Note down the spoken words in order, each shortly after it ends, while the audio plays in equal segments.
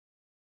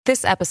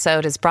This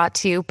episode is brought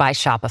to you by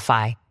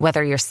Shopify.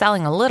 Whether you're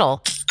selling a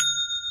little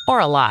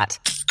or a lot,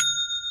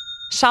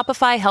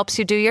 Shopify helps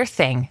you do your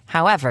thing,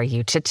 however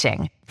you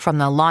cha-ching. From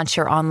the launch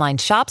your online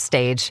shop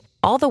stage,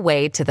 all the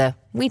way to the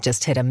we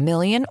just hit 1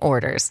 million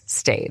orders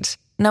stage.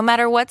 No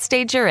matter what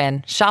stage you're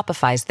in,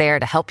 Shopify's there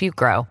to help you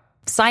grow.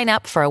 Sign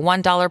up for a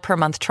 $1 per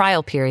month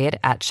trial period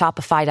at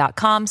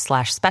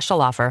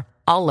shopify.com/special offer,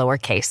 all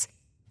lowercase.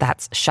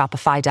 That's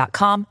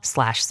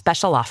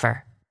shopify.com/special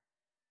offer.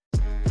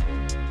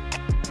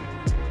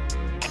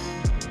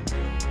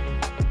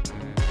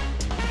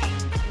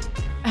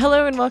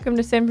 Hello and welcome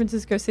to San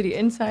Francisco City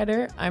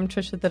Insider. I'm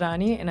Trisha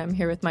Thadani and I'm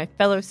here with my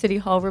fellow City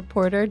Hall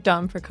reporter,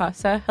 Dom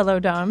Fracassa.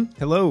 Hello, Dom.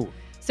 Hello.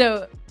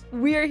 So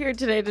we are here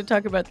today to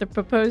talk about the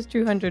proposed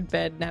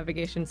 200-bed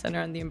navigation center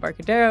on the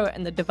Embarcadero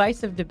and the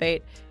divisive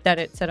debate that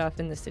it set off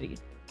in the city.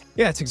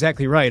 Yeah, that's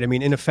exactly right. I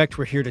mean, in effect,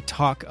 we're here to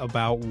talk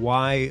about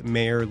why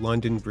Mayor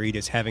London Breed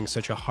is having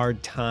such a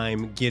hard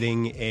time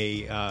getting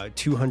a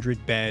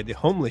 200-bed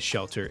homeless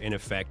shelter, in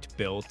effect,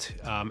 built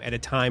at a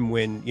time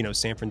when,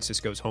 San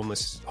Francisco's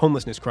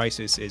homelessness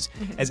crisis is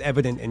as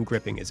evident and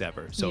gripping as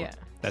ever. So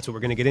That's what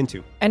we're going to get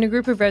into. And a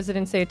group of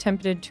residents, they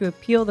attempted to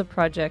appeal the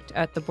project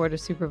at the Board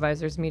of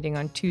Supervisors meeting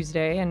on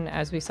Tuesday. And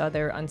as we saw,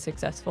 they were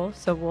unsuccessful.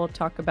 So we'll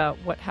talk about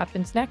what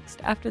happens next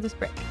after this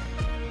break.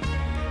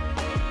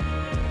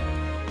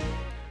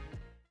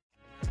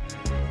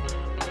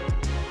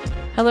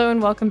 Hello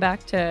and welcome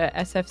back to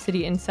SF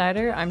City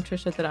Insider. I'm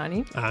Trisha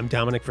Thadani. I'm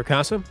Dominic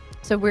Fracassa.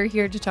 So we're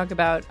here to talk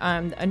about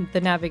the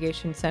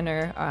navigation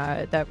center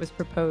that was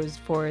proposed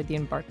for the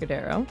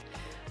Embarcadero.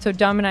 So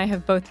Dom and I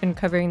have both been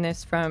covering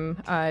this from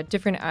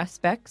different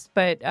aspects.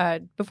 But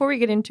before we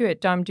get into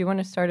it, Dom, do you want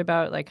to start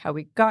about how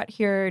we got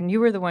here? And you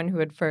were the one who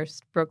had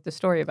first broke the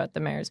story about the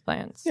mayor's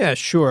plans. Yeah,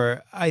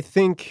 sure. I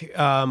think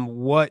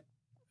what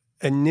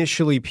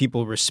initially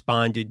people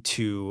responded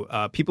to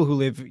people who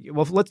live.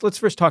 Well, let's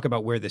first talk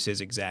about where this is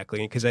exactly,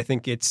 because I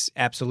think it's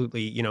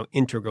absolutely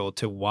integral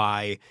to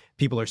why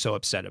people are so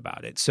upset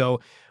about it. So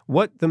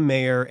what the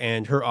mayor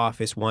and her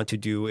office want to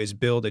do is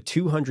build a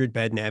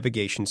 200-bed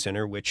navigation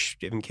center, which,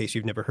 in case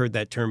you've never heard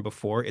that term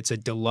before, it's a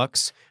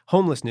deluxe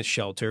homelessness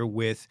shelter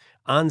with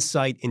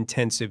on-site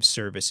intensive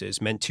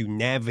services meant to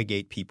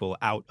navigate people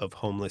out of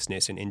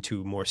homelessness and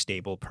into more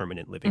stable,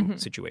 permanent living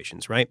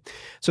situations, right?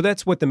 So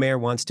that's what the mayor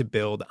wants to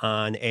build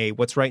on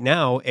what's right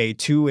now a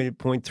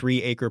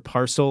 2.3-acre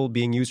parcel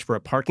being used for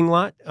a parking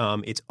lot.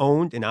 It's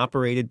owned and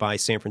operated by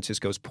San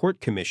Francisco's Port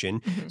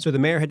Commission. So the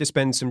mayor had to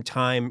spend some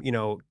time,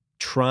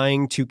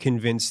 trying to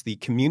convince the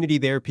community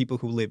there, people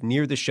who live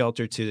near the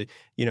shelter, to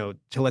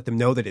let them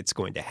know that it's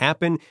going to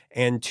happen,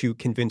 and to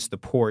convince the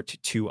port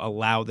to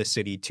allow the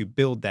city to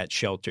build that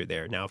shelter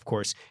there. Now, of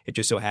course, it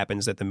just so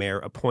happens that the mayor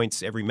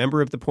appoints every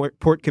member of the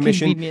Port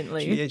Commission.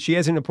 Conveniently. She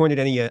hasn't appointed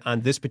any on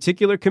this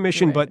particular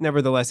commission, but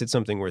nevertheless, it's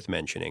something worth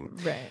mentioning.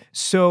 Right.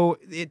 So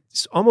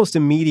it's almost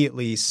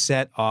immediately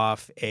set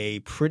off a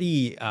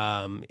pretty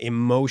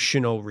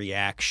emotional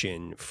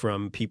reaction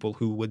from people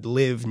who would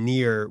live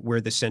near where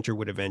the center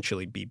would eventually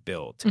be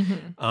built.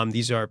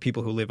 These are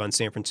people who live on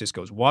San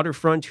Francisco's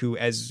waterfront who,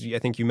 as I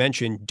think you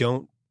mentioned,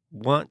 don't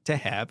want to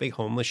have a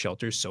homeless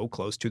shelter so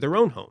close to their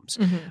own homes.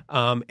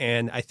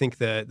 And I think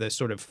the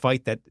sort of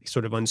fight that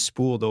sort of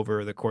unspooled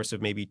over the course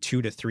of maybe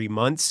 2 to 3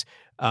 months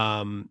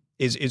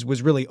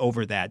was really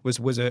over that.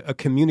 Was a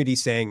community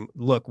saying,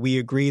 look, we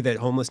agree that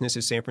homelessness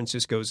is San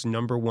Francisco's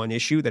number one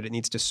issue that it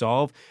needs to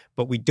solve,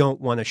 but we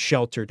don't want a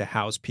shelter to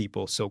house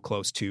people so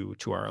close to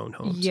our own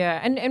homes.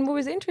 Yeah, and what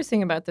was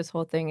interesting about this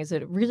whole thing is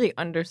it really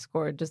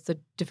underscored just the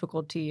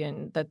difficulty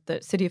that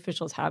the city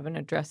officials have in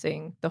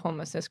addressing the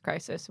homelessness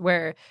crisis,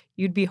 where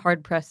you'd be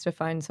hard-pressed to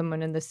find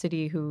someone in the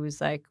city who's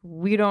like,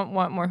 we don't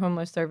want more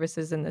homeless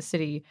services in the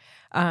city.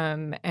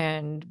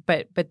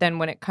 But then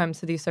when it comes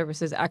to these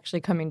services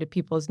actually coming to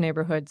people's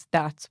neighborhoods,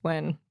 that's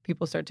when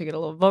people start to get a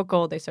little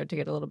vocal. They start to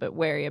get a little bit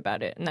wary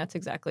about it. And that's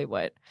exactly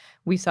what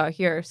we saw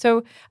here.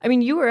 So, I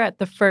mean, you were at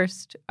the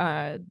first,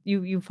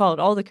 you followed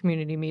all the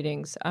community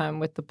meetings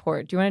with the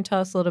port. Do you want to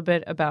tell us a little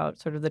bit about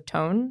sort of the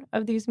tone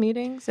of these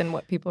meetings and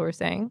what people were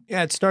saying?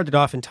 Yeah, it started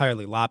off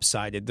entirely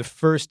lopsided. The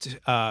first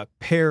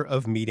pair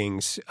of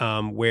meetings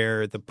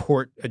where the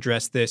port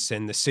addressed this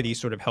and the city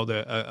sort of held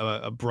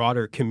a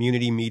broader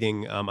community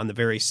meeting on the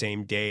very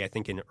same day, I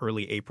think in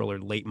early April or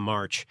late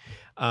March.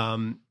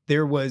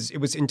 It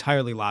was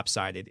entirely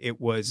lopsided. It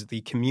was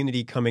the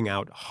community coming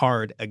out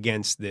hard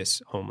against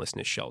this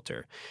homelessness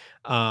shelter.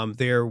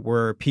 There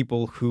were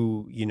people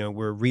who,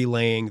 were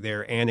relaying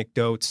their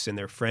anecdotes and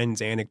their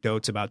friends'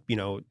 anecdotes about,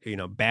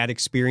 bad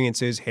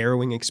experiences,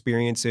 harrowing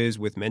experiences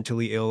with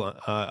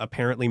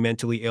apparently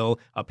mentally ill,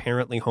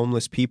 apparently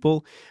homeless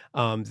people.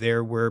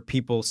 There were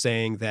people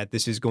saying that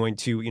this is going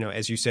to,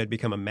 as you said,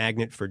 become a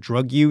magnet for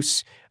drug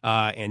use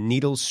and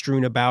needles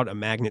strewn about, a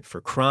magnet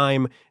for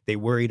crime. They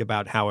worried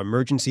about how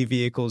emergency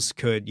vehicles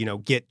could,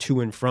 get to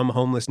and from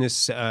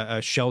homelessness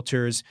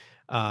shelters.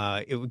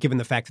 given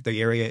the fact that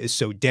the area is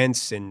so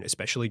dense, and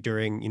especially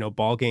during,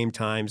 ball game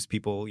times,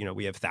 people,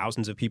 we have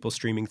thousands of people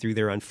streaming through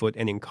there on foot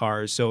and in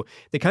cars. So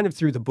they kind of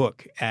threw the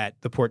book at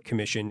the Port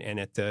Commission and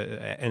at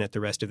the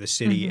rest of the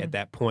city at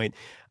that point.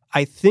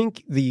 I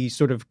think the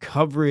sort of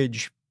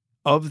coverage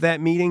of that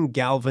meeting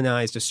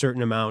galvanized a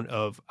certain amount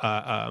of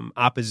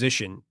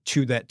opposition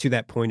to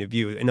that point of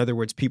view. In other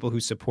words, people who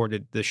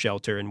supported the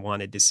shelter and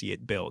wanted to see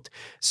it built.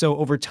 So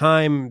over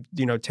time,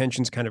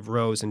 tensions kind of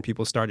rose, and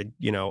people started,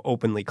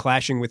 openly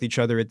clashing with each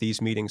other at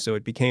these meetings. So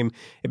it became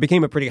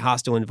a pretty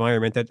hostile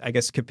environment that I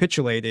guess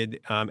capitulated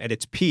at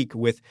its peak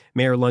with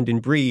Mayor London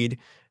Breed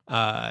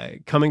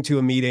coming to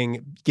a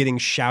meeting, getting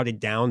shouted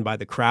down by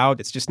the crowd.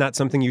 It's just not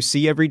something you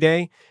see every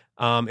day.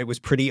 It was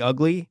pretty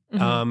ugly,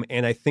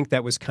 and I think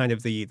that was kind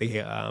of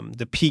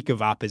the peak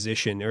of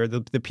opposition, or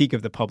the peak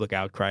of the public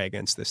outcry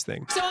against this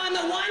thing. So on the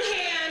one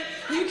hand,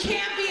 you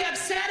can't be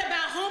upset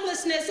about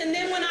homelessness, and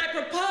then when I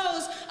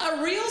propose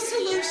a real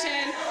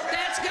solution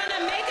that's going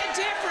to make a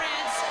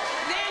difference,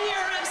 then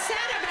you're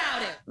upset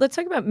about it. Let's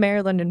talk about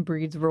Mayor London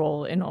Breed's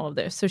role in all of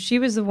this. So she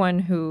was the one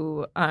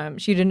who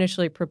she'd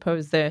initially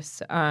proposed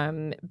this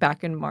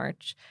back in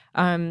March.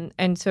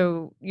 And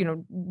so,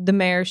 the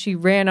mayor, she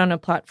ran on a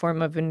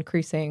platform of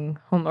increasing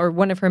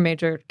one of her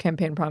major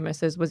campaign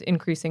promises was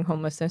increasing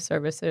homelessness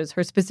services.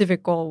 Her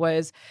specific goal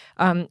was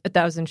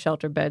 1,000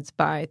 shelter beds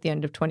by the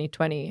end of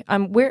 2020.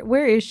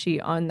 Where is she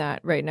on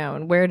that right now?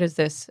 And where does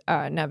this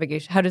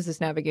how does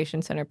this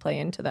navigation center play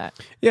into that?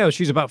 Yeah,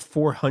 she's about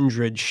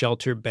 400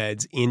 shelter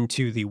beds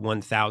into the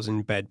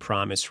 1,000 bed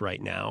promise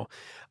right now.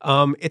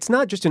 It's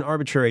not just an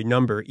arbitrary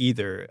number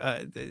either.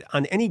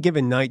 On any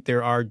given night,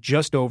 there are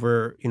just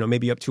over,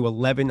 maybe up to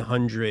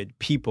 1,100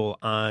 people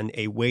on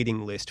a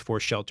waiting list for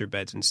shelter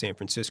beds in San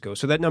Francisco.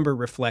 So that number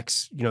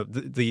reflects,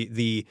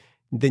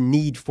 the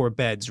need for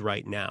beds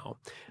right now.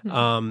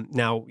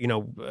 Now,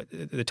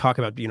 the talk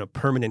about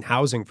permanent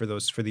housing for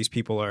these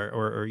people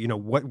or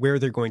where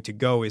they're going to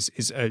go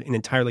is an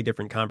entirely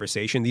different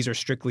conversation. These are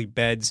strictly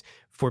beds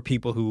for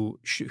people who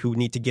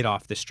need to get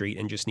off the street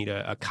and just need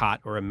a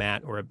cot or a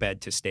mat or a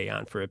bed to stay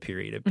on for a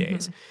period of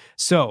days.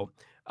 So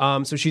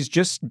she's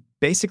just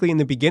basically in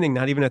the beginning,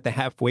 not even at the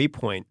halfway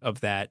point of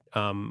that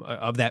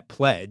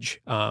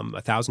pledge,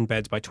 1,000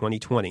 beds by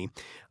 2020.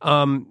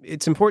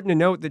 It's important to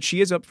note that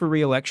she is up for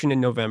re-election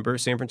in November.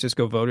 San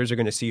Francisco voters are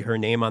going to see her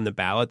name on the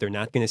ballot. They're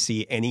not going to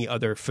see any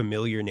other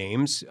familiar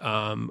names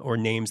or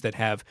names that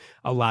have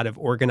a lot of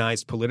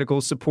organized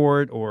political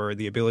support or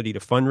the ability to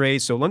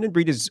fundraise. So London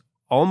Breed is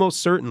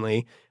almost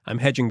certainly, I'm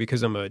hedging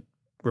because I'm a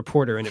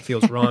reporter and it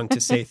feels wrong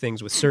to say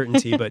things with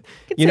certainty, but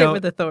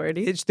with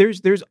authority.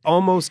 There's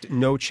almost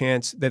no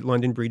chance that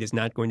London Breed is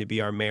not going to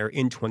be our mayor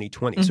in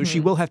 2020. So she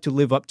will have to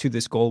live up to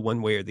this goal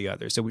one way or the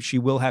other. So she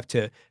will have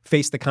to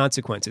face the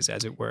consequences,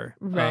 as it were.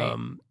 Right.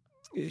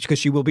 Because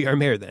she will be our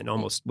mayor then,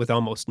 with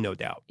almost no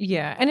doubt.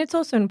 Yeah, and it's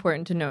also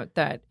important to note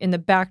that in the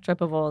backdrop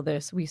of all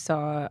this, we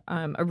saw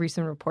a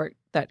recent report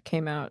that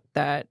came out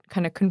that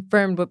kind of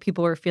confirmed what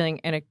people were feeling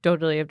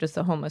anecdotally of just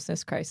the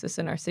homelessness crisis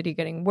in our city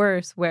getting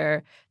worse,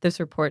 where this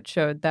report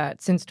showed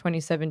that since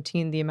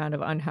 2017, the amount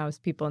of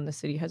unhoused people in the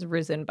city has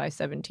risen by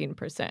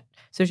 17%.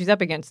 So she's up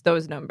against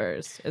those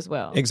numbers as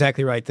well.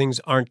 Exactly right. Things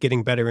aren't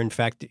getting better. In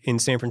fact, in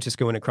San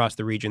Francisco and across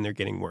the region, they're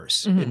getting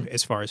worse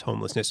as far as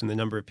homelessness and the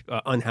number of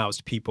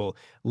unhoused people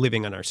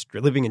living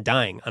and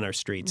dying on our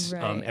streets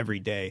every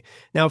day.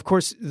 Now, of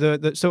course,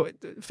 so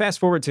fast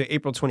forward to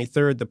April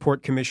 23rd, the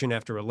Port Commission,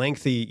 after a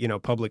lengthy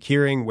public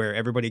hearing where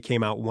everybody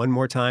came out one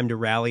more time to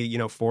rally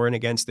for and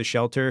against the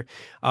shelter,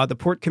 the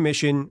Port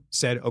Commission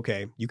said,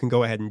 okay, you can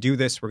go ahead and do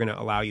this. We're going to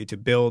allow you to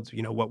build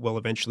what will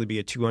eventually be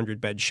a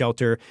 200-bed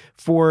shelter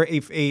for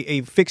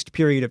a fixed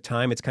period of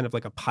time. It's kind of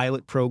like a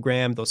pilot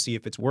program. They'll see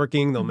if it's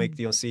working.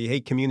 They'll see,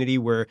 hey, community,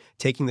 we're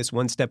taking this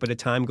one step at a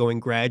time, going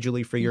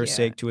gradually for your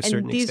sake to a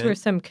certain extent. These were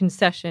some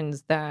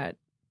concessions that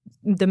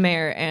the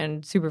mayor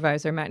and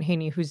supervisor Matt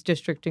Haney, whose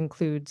district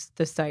includes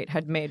the site,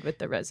 had made with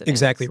the residents.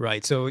 Exactly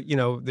right. So,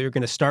 they're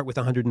going to start with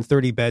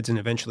 130 beds and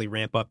eventually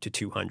ramp up to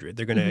 200.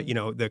 They're going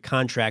to, the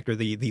contract or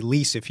the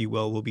lease, if you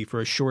will be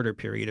for a shorter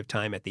period of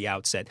time at the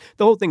outset.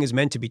 The whole thing is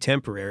meant to be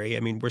temporary. I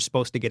mean, we're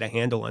supposed to get a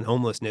handle on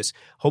homelessness,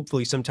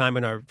 hopefully sometime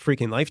in our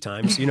freaking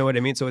lifetimes. You know what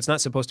I mean? So it's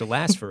not supposed to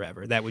last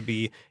forever. That would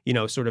be,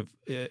 sort of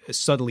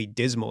subtly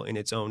dismal in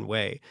its own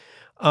way.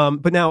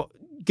 But now,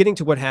 getting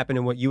to what happened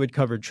and what you had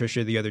covered,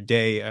 Tricia, the other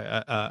day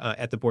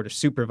at the Board of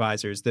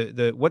Supervisors,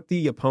 what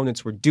the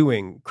opponents were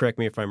doing, correct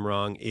me if I'm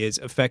wrong, is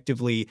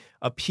effectively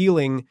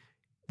appealing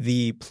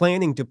the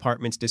planning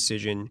department's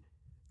decision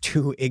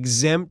to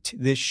exempt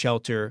this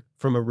shelter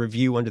from a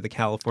review under the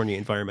California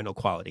Environmental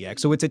Quality Act.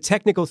 So it's a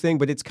technical thing,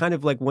 but it's kind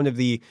of like one of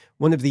the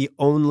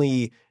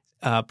only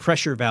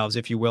pressure valves,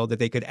 if you will, that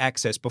they could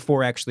access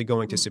before actually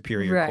going to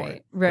Superior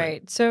Court.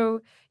 Right.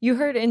 So you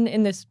heard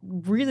in this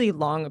really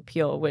long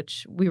appeal,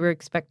 which we were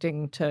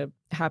expecting to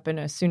happen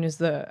as soon as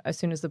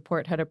the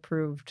port had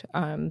approved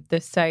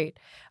this site.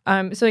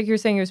 So like you were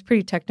saying, it was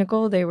pretty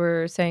technical. They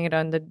were saying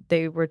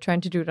they were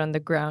trying to do it on the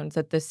grounds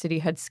that the city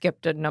had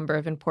skipped a number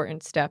of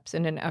important steps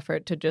in an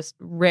effort to just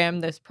ram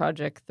this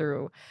project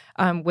through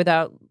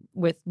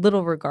with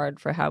little regard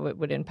for how it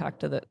would impact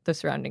the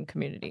surrounding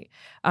community.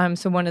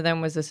 So one of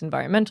them was this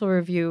environmental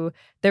review.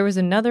 There was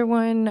another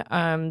one.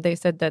 They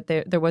said that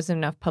there wasn't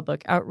enough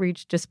public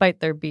outreach,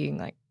 despite there being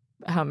like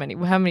how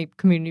many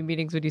community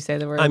meetings would you say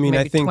there were? I mean,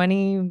 maybe I think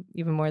 20,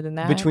 even more than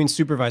that. Between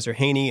Supervisor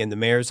Haney and the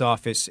mayor's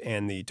office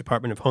and the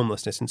Department of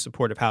Homelessness and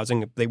Supportive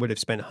Housing, they would have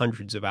spent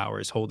hundreds of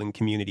hours holding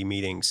community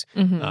meetings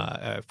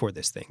for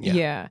this thing.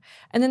 Yeah.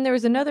 And then there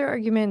was another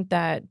argument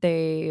that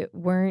they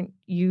weren't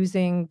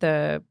using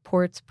the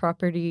port's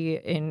property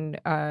in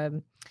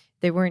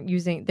they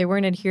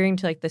weren't adhering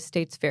to like the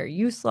state's fair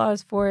use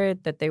laws for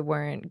it, that they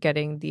weren't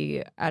getting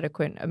the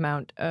adequate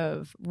amount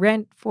of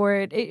rent for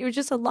it. It was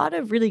just a lot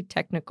of really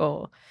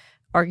technical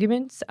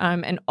arguments,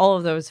 and all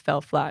of those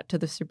fell flat to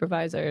the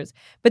supervisors.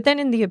 But then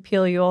in the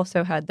appeal, you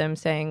also had them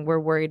saying, we're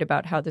worried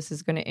about how this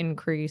is going to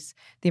increase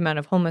the amount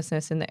of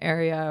homelessness in the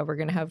area. We're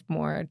going to have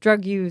more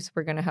drug use.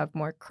 We're going to have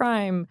more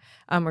crime.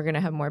 We're going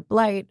to have more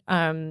blight.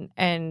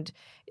 And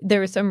there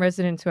were some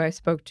residents who I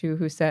spoke to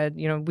who said,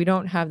 we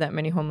don't have that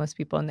many homeless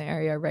people in the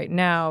area right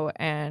now.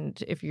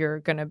 And if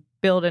you're going to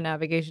build a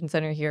navigation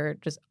center here,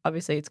 just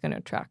obviously it's going to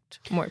attract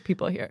more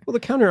people here. Well,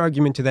 the counter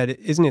argument to that,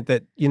 isn't it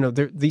that,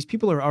 these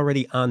people are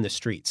already on the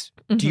streets.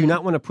 Mm-hmm. Do you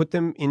not want to put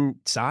them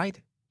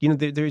inside?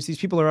 There's these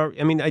people are.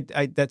 I mean,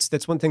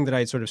 that's one thing that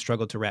I sort of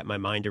struggled to wrap my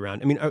mind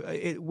around. I mean,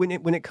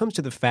 when it comes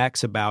to the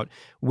facts about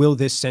will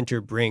this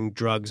center bring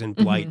drugs and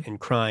blight and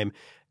crime,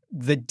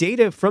 the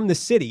data from the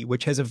city,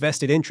 which has a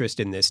vested interest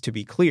in this, to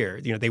be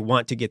clear, they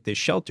want to get this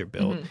shelter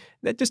built.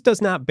 That just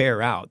does not bear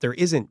out. There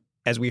isn't,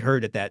 as we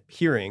heard at that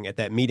hearing, at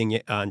that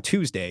meeting on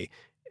Tuesday,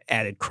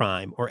 added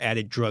crime or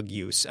added drug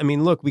use. I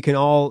mean, look, we can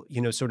all,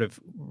 sort of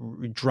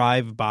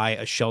drive by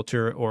a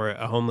shelter or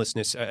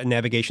a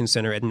navigation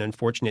center at an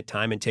unfortunate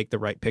time and take the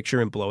right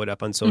picture and blow it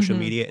up on social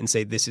media and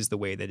say, this is the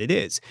way that it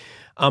is.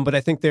 But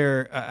I think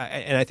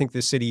and I think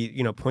the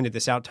city, pointed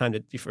this out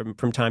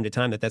from time to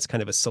time, that's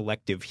kind of a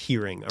selective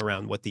hearing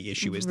around what the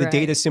issue is. The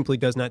data simply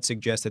does not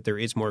suggest that there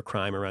is more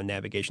crime around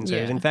navigation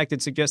centers. In fact,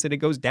 it suggests that it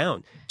goes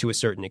down to a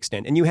certain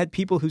extent. And you had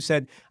people who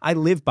said, I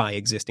live by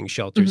existing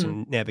shelters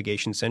and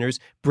navigation centers.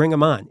 Bring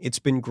them on. It's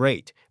been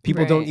great.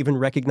 People don't even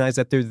recognize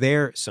that they're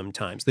there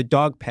sometimes. The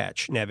Dog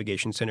Patch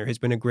Navigation Center has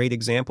been a great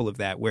example of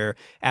that, where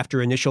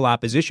after initial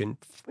opposition,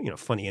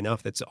 funny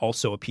enough, that's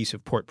also a piece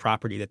of port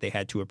property that they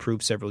had to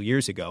approve several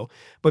years ago.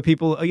 But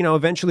people,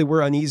 eventually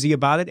were uneasy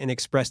about it and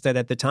expressed that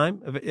at the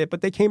time. But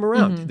they came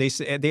around.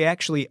 They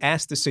actually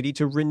asked the city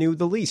to renew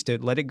the lease, to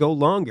let it go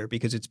longer,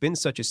 because it's been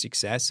such a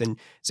success. And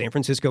San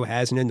Francisco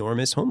has an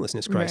enormous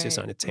homelessness crisis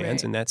on its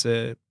hands. And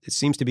it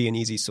seems to be an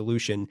easy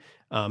solution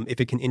if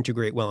it can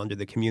integrate well into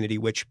the community,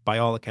 which by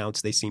all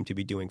accounts, they seem to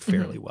be doing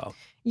fairly well.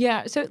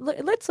 Yeah. So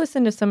let's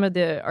listen to some of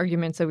the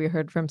arguments that we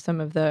heard from some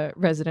of the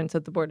residents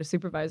at the Board of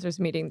Supervisors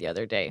meeting the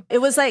other day. It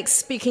was like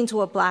speaking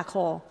to a black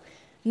hole.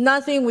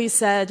 Nothing we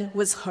said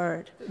was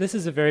heard. This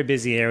is a very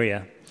busy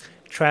area.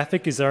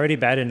 Traffic is already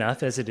bad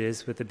enough as it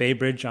is with the Bay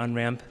Bridge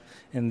on-ramp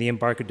and the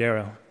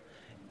Embarcadero.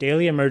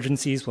 Daily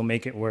emergencies will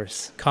make it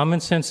worse. Common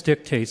sense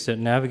dictates that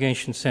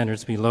navigation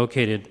centers be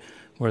located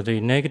where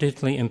they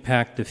negatively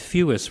impact the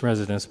fewest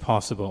residents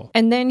possible.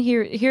 And then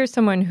here's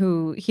someone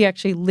who he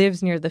actually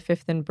lives near the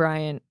 5th and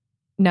Bryant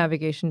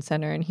Navigation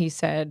Center, and he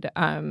said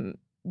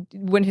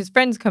when his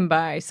friends come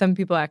by, some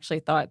people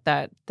actually thought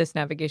that this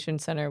navigation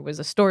center was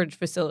a storage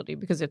facility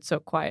because it's so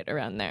quiet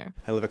around there.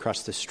 I live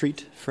across the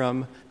street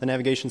from the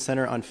Navigation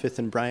Center on 5th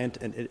and Bryant,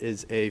 and it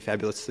is a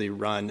fabulously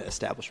run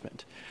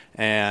establishment.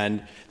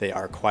 And they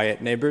are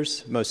quiet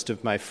neighbors. Most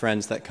of my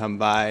friends that come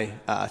by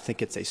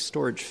think it's a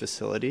storage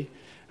facility.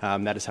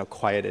 That is how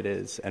quiet it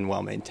is and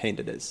well-maintained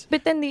it is.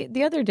 But then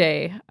the other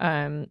day,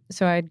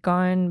 so I'd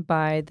gone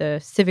by the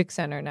Civic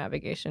Center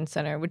Navigation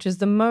Center, which is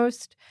the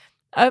most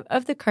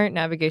of the current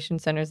navigation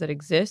centers that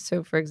exist.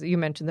 So, for example, you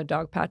mentioned the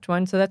Dog Patch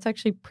one. So that's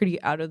actually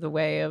pretty out of the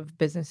way of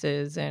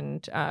businesses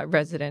and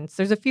residents.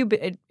 There's a few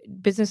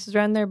businesses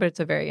around there, but it's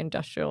a very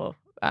industrial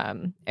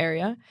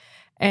area.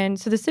 And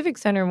so the Civic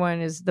Center one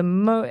is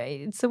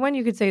it's the one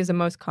you could say is the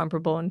most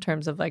comparable in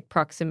terms of like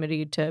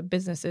proximity to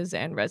businesses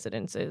and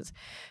residences.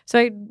 So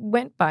I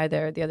went by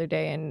there the other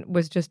day and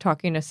was just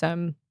talking to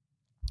some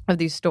of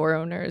these store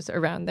owners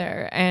around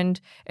there. And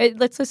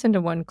let's listen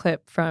to one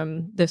clip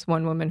from this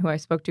one woman who I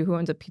spoke to who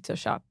owns a pizza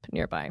shop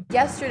nearby.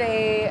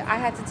 Yesterday, I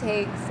had to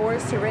take 4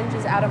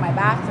 syringes out of my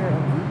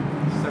bathroom.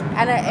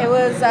 And it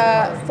was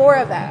 4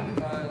 of them.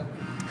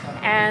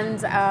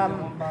 And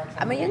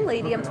I'm a young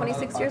lady. I'm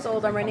 26 years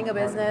old. I'm running a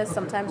business,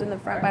 sometimes in the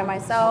front by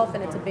myself,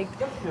 and it's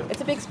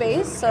a big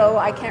space, so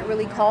I can't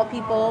really call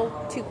people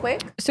too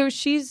quick. So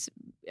she's,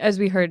 as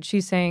we heard,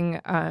 she's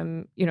saying,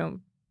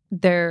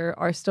 there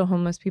are still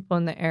homeless people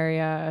in the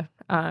area.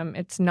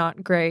 It's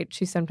not great.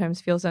 She sometimes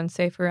feels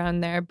unsafe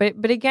around there.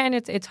 But again,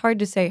 it's hard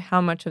to say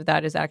how much of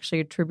that is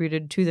actually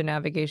attributed to the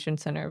Navigation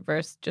Center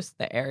versus just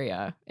the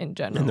area in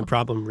general. And the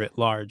problem writ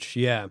large,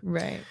 yeah.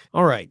 Right.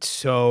 All right.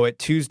 So at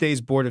Tuesday's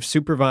Board of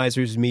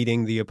Supervisors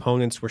meeting, the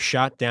opponents were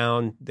shot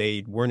down.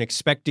 They weren't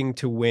expecting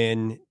to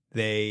win.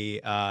 They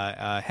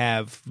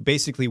have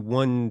basically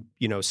one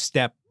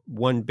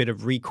bit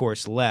of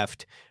recourse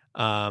left,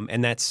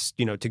 and that's,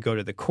 to go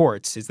to the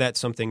courts. Is that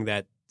something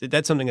that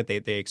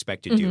they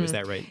expect to do? Is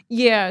that right?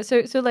 Yeah.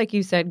 So like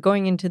you said,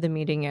 going into the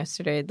meeting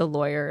yesterday, the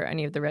lawyer,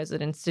 any of the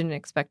residents didn't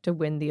expect to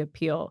win the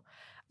appeal.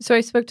 So I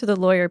spoke to the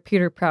lawyer,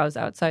 Peter Prowse,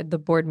 outside the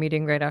board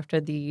meeting right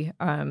after the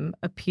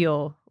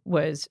appeal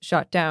was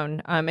shot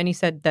down. And he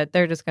said that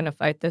they're just going to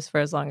fight this for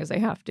as long as they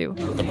have to.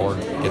 The board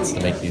gets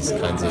to make these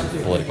kinds of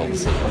political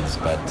decisions,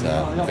 but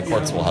the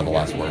courts will have the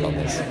last word on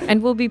this.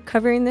 And we'll be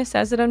covering this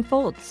as it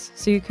unfolds.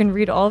 So you can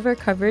read all of our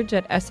coverage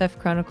at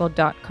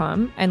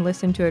sfchronicle.com and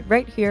listen to it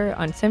right here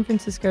on San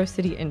Francisco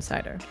City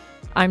Insider.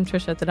 I'm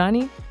Trisha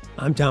Thadani.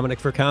 I'm Dominic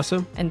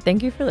Vercasso. And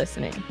thank you for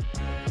listening.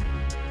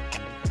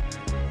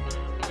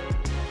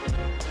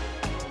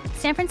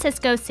 San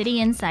Francisco City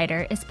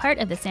Insider is part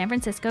of the San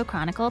Francisco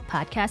Chronicle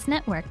podcast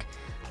network.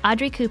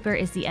 Audrey Cooper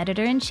is the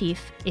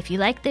editor-in-chief. If you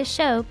like this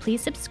show,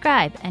 please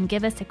subscribe and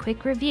give us a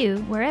quick review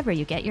wherever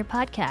you get your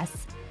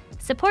podcasts.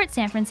 Support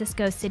San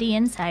Francisco City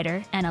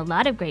Insider and a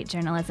lot of great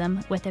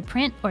journalism with a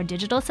print or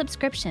digital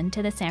subscription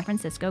to the San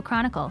Francisco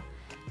Chronicle.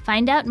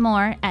 Find out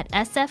more at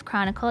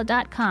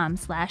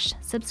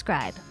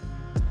sfchronicle.com/subscribe.